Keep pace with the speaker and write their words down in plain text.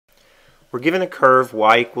We're given a curve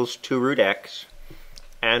y equals 2 root x,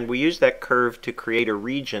 and we use that curve to create a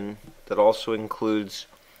region that also includes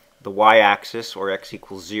the y-axis, or x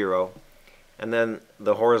equals 0, and then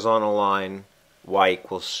the horizontal line y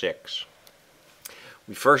equals 6.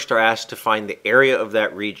 We first are asked to find the area of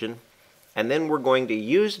that region, and then we're going to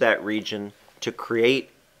use that region to create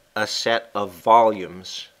a set of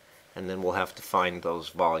volumes, and then we'll have to find those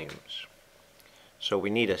volumes. So we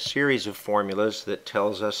need a series of formulas that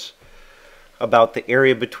tells us about the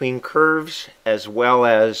area between curves as well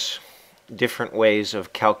as different ways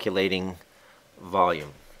of calculating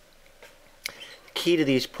volume. The key to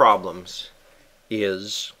these problems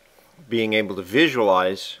is being able to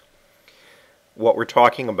visualize what we're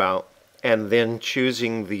talking about and then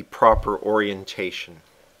choosing the proper orientation.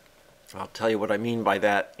 I'll tell you what I mean by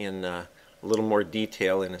that in a little more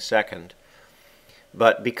detail in a second.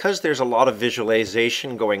 But because there's a lot of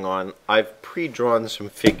visualization going on, I've pre-drawn some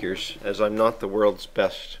figures, as I'm not the world's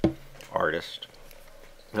best artist.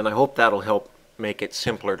 And I hope that'll help make it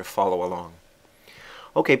simpler to follow along.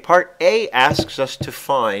 Okay, part A asks us to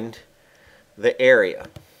find the area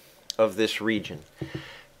of this region.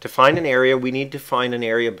 To find an area, we need to find an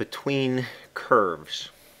area between curves.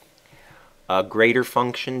 A greater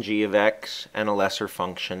function, g of x, and a lesser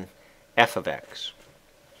function, f of x.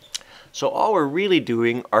 So all we're really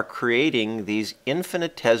doing are creating these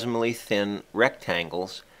infinitesimally thin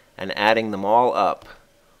rectangles and adding them all up,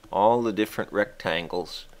 all the different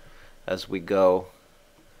rectangles, as we go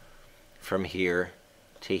from here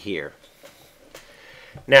to here.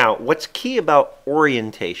 Now, what's key about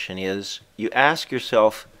orientation is you ask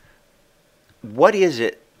yourself, what is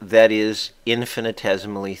it that is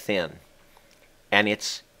infinitesimally thin? And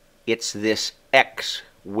it's this x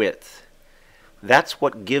width. That's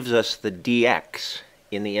what gives us the dx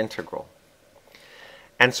in the integral.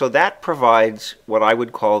 And so that provides what I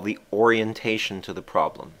would call the orientation to the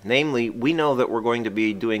problem. Namely, we know that we're going to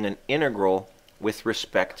be doing an integral with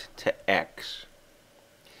respect to x.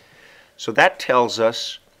 So that tells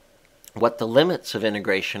us what the limits of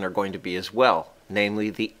integration are going to be as well, namely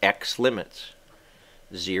the x limits,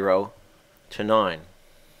 0 to 9.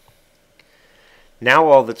 Now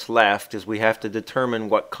all that's left is we have to determine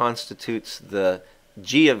what constitutes the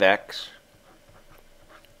g of x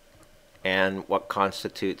and what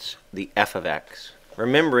constitutes the f of x.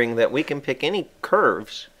 Remembering that we can pick any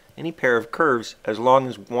curves, any pair of curves, as long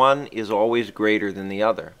as one is always greater than the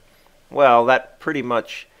other. Well, that pretty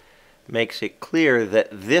much makes it clear that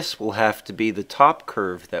this will have to be the top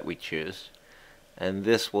curve that we choose, and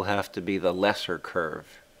this will have to be the lesser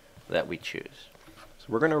curve that we choose. So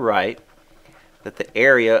we're going to write that the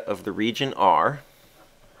area of the region R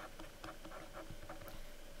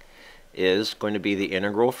is going to be the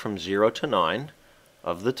integral from 0 to 9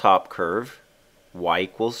 of the top curve, y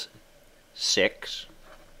equals 6,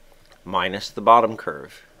 minus the bottom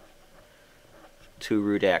curve, 2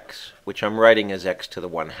 root x, which I'm writing as x to the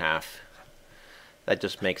 1/2. That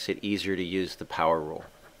just makes it easier to use the power rule.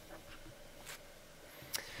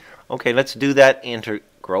 Okay, let's do that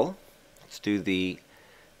integral. Let's do the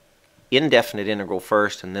indefinite integral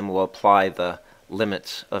first, and then we'll apply the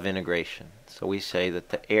limits of integration. So we say that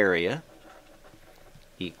the area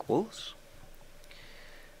equals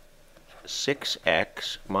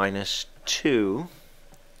 6x minus 2,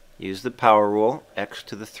 use the power rule, x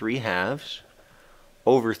to the 3/2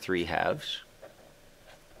 over 3/2,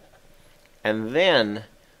 and then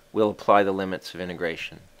we'll apply the limits of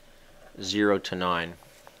integration, 0 to 9.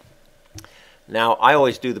 Now I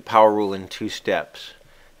always do the power rule in 2 steps.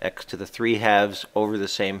 X to the 3/2 over the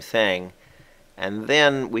same thing, and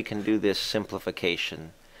then we can do this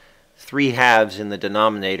simplification. 3/2 in the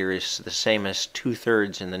denominator is the same as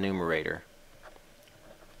 2/3 in the numerator.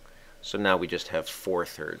 So now we just have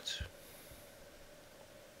 4/3.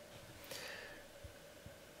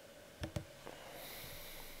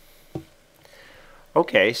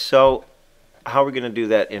 Okay, so how are we going to do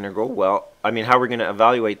that integral? Well, how are we going to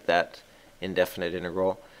evaluate that indefinite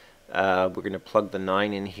integral? We're going to plug the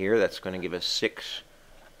 9 in here. That's going to give us 6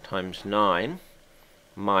 times 9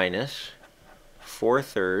 minus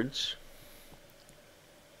 4/3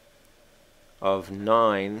 of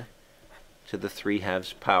 9 to the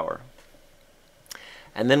 3/2 power.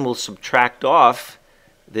 And then we'll subtract off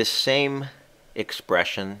this same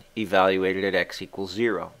expression evaluated at x equals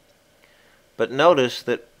 0. But notice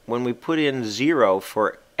that when we put in 0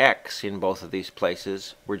 for x in both of these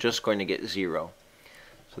places, we're just going to get 0.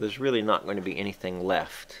 So there's really not going to be anything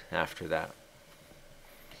left after that.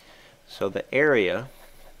 So the area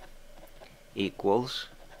equals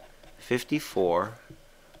 54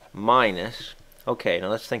 minus, okay, now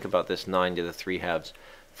let's think about this 9 to the 3/2.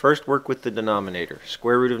 First, work with the denominator.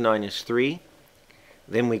 Square root of 9 is 3.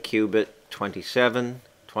 Then we cube it, 27.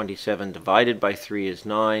 27 divided by 3 is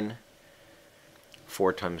 9.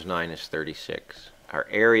 4 times 9 is 36. Our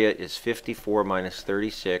area is 54 minus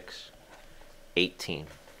 36, 18.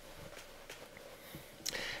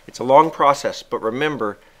 It's a long process, but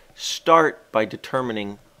remember, start by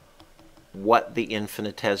determining what the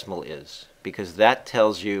infinitesimal is, because that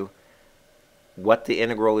tells you what the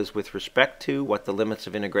integral is with respect to, what the limits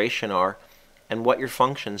of integration are, and what your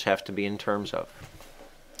functions have to be in terms of.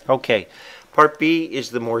 Okay, part B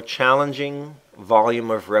is the more challenging volume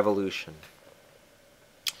of revolution.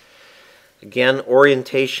 Again,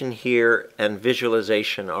 orientation here and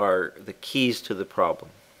visualization are the keys to the problem.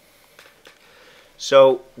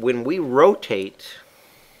 So when we rotate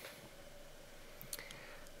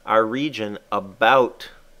our region about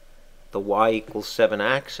the y equals 7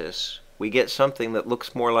 axis, we get something that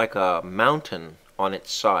looks more like a mountain on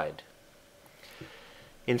its side.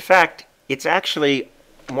 In fact, it's actually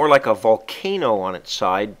more like a volcano on its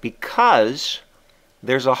side because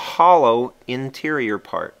there's a hollow interior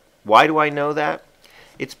part. Why do I know that?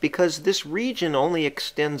 It's because this region only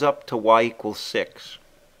extends up to y equals 6.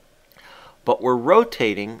 But we're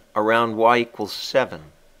rotating around y equals 7.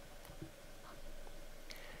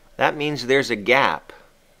 That means there's a gap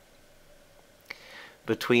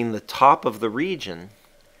between the top of the region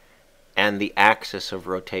and the axis of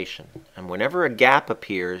rotation. And whenever a gap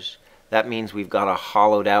appears, that means we've got a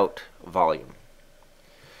hollowed out volume.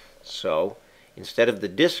 So instead of the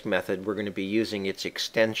disk method, we're going to be using its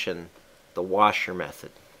extension, the washer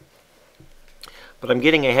method. But I'm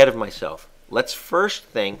getting ahead of myself. Let's first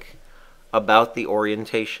think about the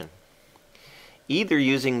orientation. Either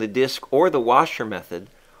using the disk or the washer method,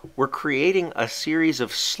 we're creating a series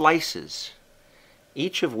of slices,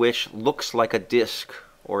 each of which looks like a disk,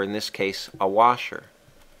 or in this case, a washer.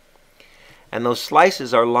 And those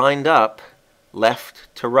slices are lined up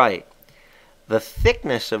left to right. The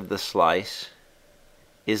thickness of the slice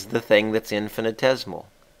is the thing that's infinitesimal.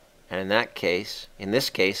 And in this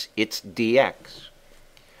case, it's dx.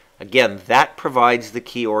 Again, that provides the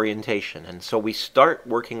key orientation. And so we start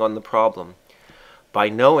working on the problem by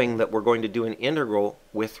knowing that we're going to do an integral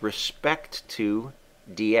with respect to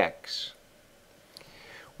dx.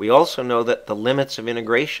 We also know that the limits of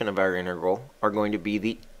integration of our integral are going to be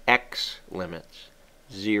the x limits,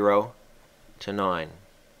 0 to 9.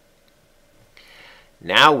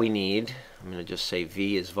 Now we need, I'm going to just say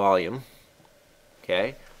V is volume.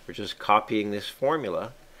 Okay, we're just copying this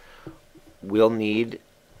formula. We'll need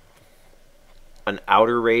an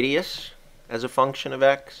outer radius as a function of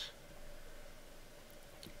x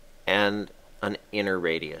and an inner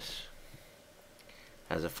radius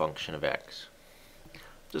as a function of x. I'm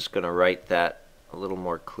just going to write that a little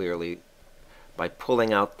more clearly by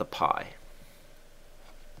pulling out the pi.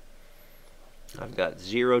 I've got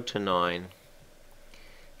 0 to 9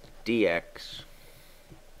 dx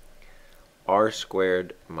r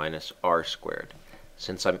squared minus r squared.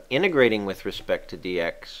 Since I'm integrating with respect to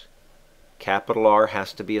dx, capital R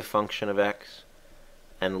has to be a function of x,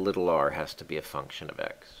 and little r has to be a function of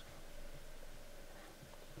x.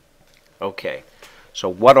 Okay, so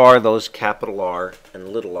what are those capital R and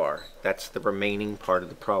little r? That's the remaining part of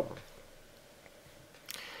the problem.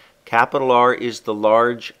 Capital R is the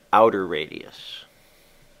large outer radius.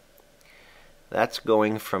 That's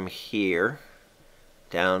going from here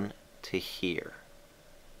down to here.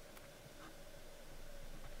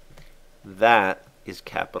 That is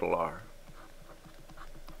capital R.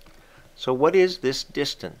 So what is this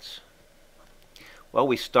distance? Well,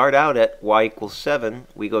 we start out at y equals 7.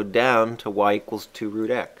 We go down to y equals 2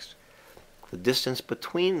 root x. The distance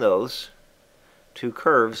between those two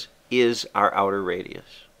curves is our outer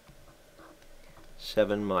radius.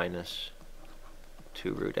 7 minus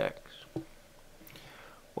 2 root x.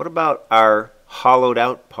 What about our hollowed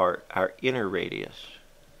out part, our inner radius?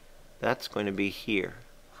 That's going to be here.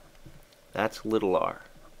 That's little r.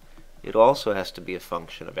 It also has to be a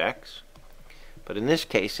function of x. But in this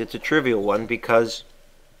case, it's a trivial one because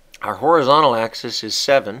our horizontal axis is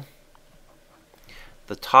 7.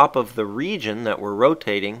 The top of the region that we're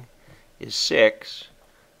rotating is 6.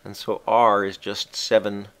 And so r is just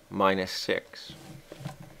 7 minus 6.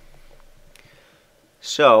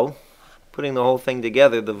 So, putting the whole thing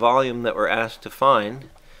together, the volume that we're asked to find,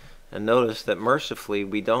 and notice that mercifully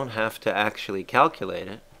we don't have to actually calculate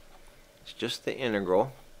it. It's just the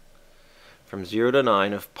integral from 0 to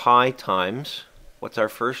 9 of pi times, what's our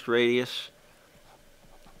first radius?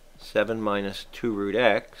 7 minus 2 root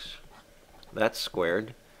x. That's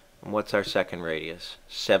squared. And what's our second radius?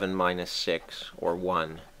 7 minus 6, or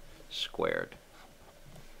 1 squared.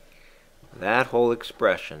 That whole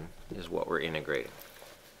expression is what we're integrating.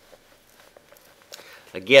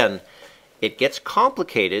 Again, it gets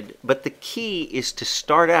complicated, but the key is to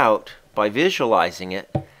start out by visualizing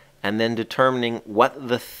it and then determining what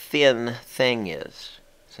the thin thing is.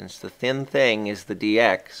 Since the thin thing is the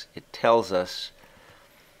dx, it tells us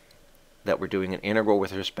that we're doing an integral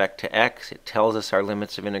with respect to x, it tells us our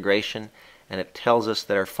limits of integration, and it tells us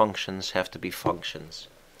that our functions have to be functions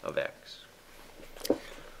of x.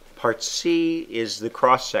 Part C is the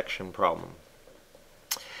cross-section problem.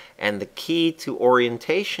 And the key to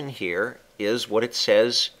orientation here is what it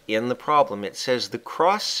says in the problem. It says the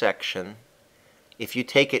cross-section, if you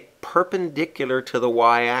take it perpendicular to the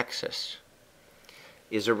y-axis,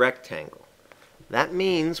 is a rectangle. That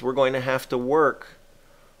means we're going to have to work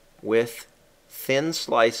with thin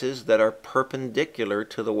slices that are perpendicular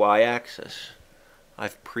to the y-axis.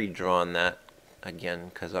 I've pre-drawn that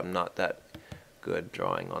again because I'm not that good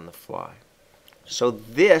drawing on the fly. So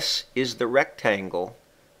this is the rectangle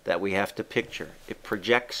that we have to picture. It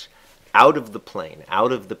projects out of the plane,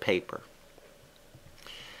 out of the paper.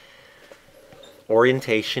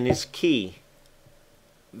 Orientation is key.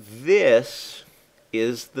 This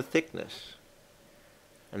is the thickness.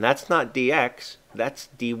 And that's not dx, that's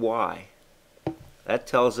dy. That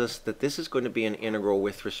tells us that this is going to be an integral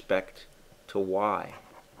with respect to y.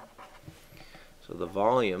 So the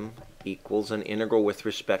volume equals an integral with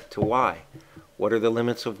respect to y. What are the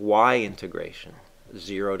limits of y integration?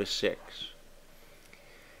 0 to 6.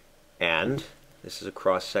 And this is a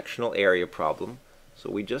cross-sectional area problem, so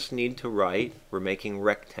we just need to write, we're making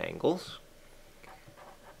rectangles,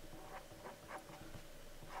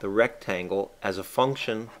 the rectangle as a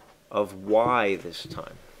function of y this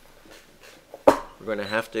time. We're going to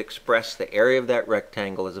have to express the area of that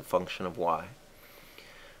rectangle as a function of y.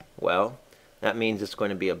 Well, that means it's going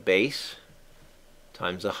to be a base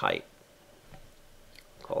times a height.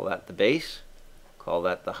 Call that the base, call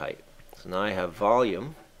that the height. So now I have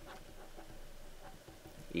volume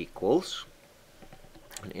equals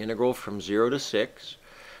an integral from 0 to 6,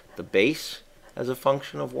 the base as a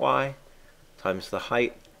function of y, times the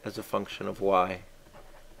height as a function of y,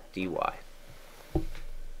 dy.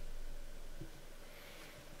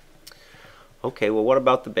 Okay, well, what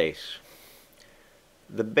about the base?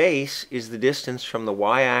 The base is the distance from the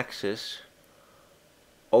y-axis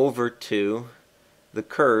over to the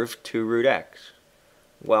curve 2 root x.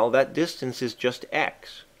 Well, that distance is just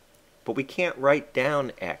x, but we can't write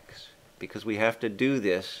down x because we have to do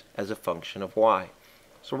this as a function of y.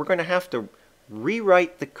 So we're going to have to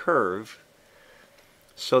rewrite the curve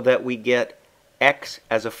so that we get x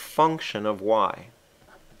as a function of y.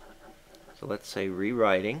 So let's say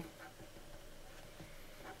rewriting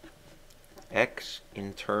x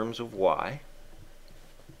in terms of y.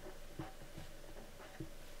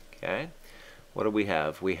 Okay, what do we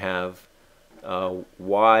have? We have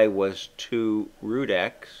y was 2 root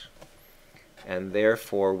x, and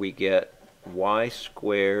therefore we get y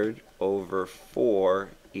squared over 4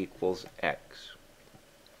 equals x.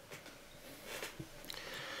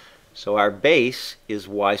 So our base is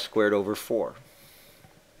y squared over 4.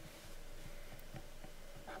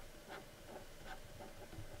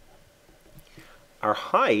 Our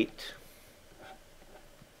height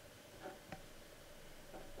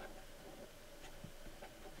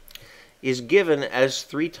is given as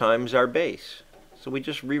 3 times our base. So we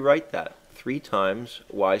just rewrite that. 3 times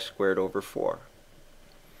y squared over 4.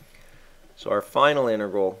 So our final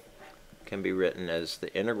integral can be written as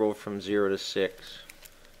the integral from 0 to 6.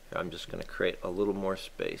 I'm just going to create a little more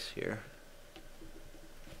space here.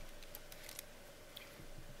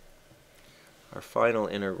 Our final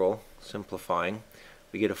integral, simplifying,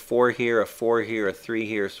 we get a 4 here, a 4 here, a 3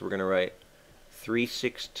 here, so we're going to write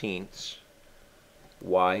 3/16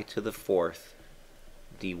 y to the 4th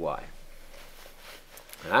dy.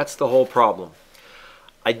 That's the whole problem.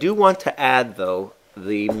 I do want to add, though,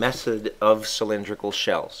 the method of cylindrical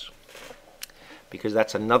shells, because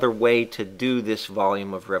that's another way to do this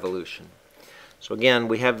volume of revolution. So again,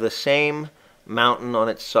 we have the same mountain on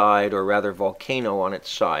its side, or rather volcano on its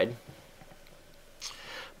side.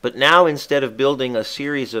 But now, instead of building a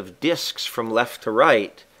series of disks from left to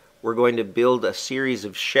right, we're going to build a series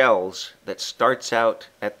of shells that starts out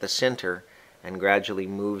at the center and gradually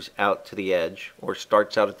moves out to the edge, or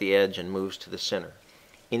starts out at the edge and moves to the center.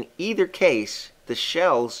 In either case, the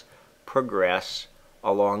shells progress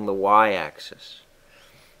along the y-axis.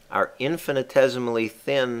 Our infinitesimally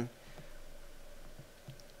thin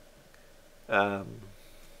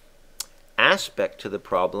aspect to the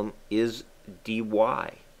problem is dy.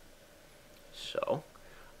 So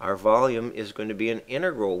our volume is going to be an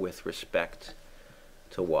integral with respect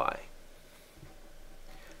to y.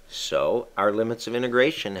 So our limits of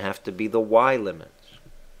integration have to be the y limits.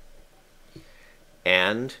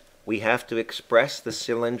 And we have to express the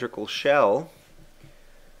cylindrical shell.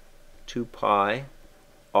 2 pi,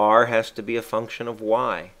 r has to be a function of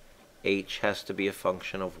y. H has to be a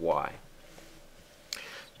function of y.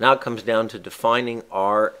 Now it comes down to defining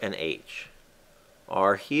r and h.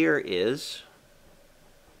 R here is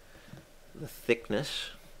the thickness,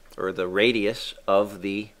 or the radius of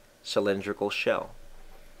the cylindrical shell.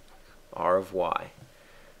 R of y.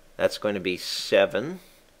 That's going to be 7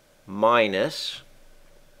 minus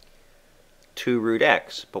 2 root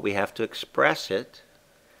x, but we have to express it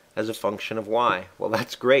as a function of y. Well,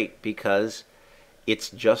 that's great because it's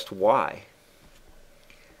just y.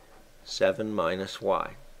 7 minus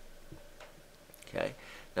y. Okay.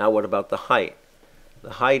 Now what about the height?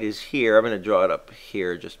 The height is here. I'm going to draw it up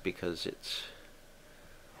here just because it's...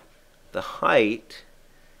 The height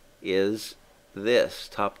is this,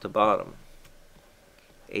 top to bottom.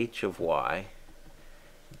 H of y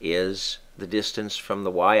is the distance from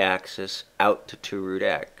the y-axis out to 2 root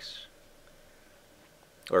x.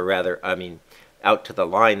 Or rather, out to the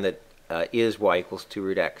line that is y equals 2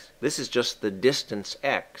 root x. This is just the distance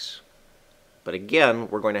x. But again,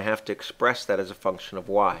 we're going to have to express that as a function of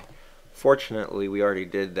y. Fortunately, we already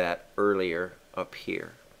did that earlier up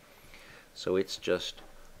here. So it's just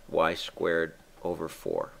y squared over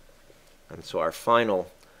 4. And so our final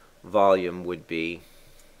volume would be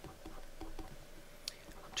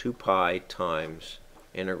 2 pi times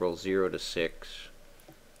integral 0 to 6,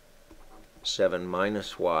 7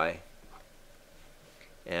 minus y,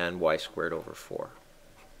 and y squared over 4.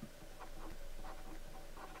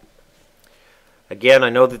 Again, I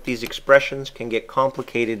know that these expressions can get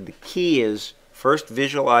complicated. The key is first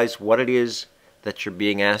visualize what it is that you're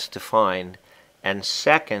being asked to find, and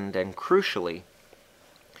second, and crucially,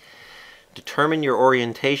 determine your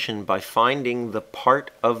orientation by finding the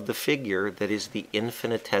part of the figure that is the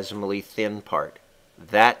infinitesimally thin part.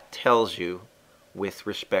 That tells you with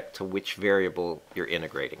respect to which variable you're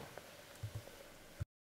integrating.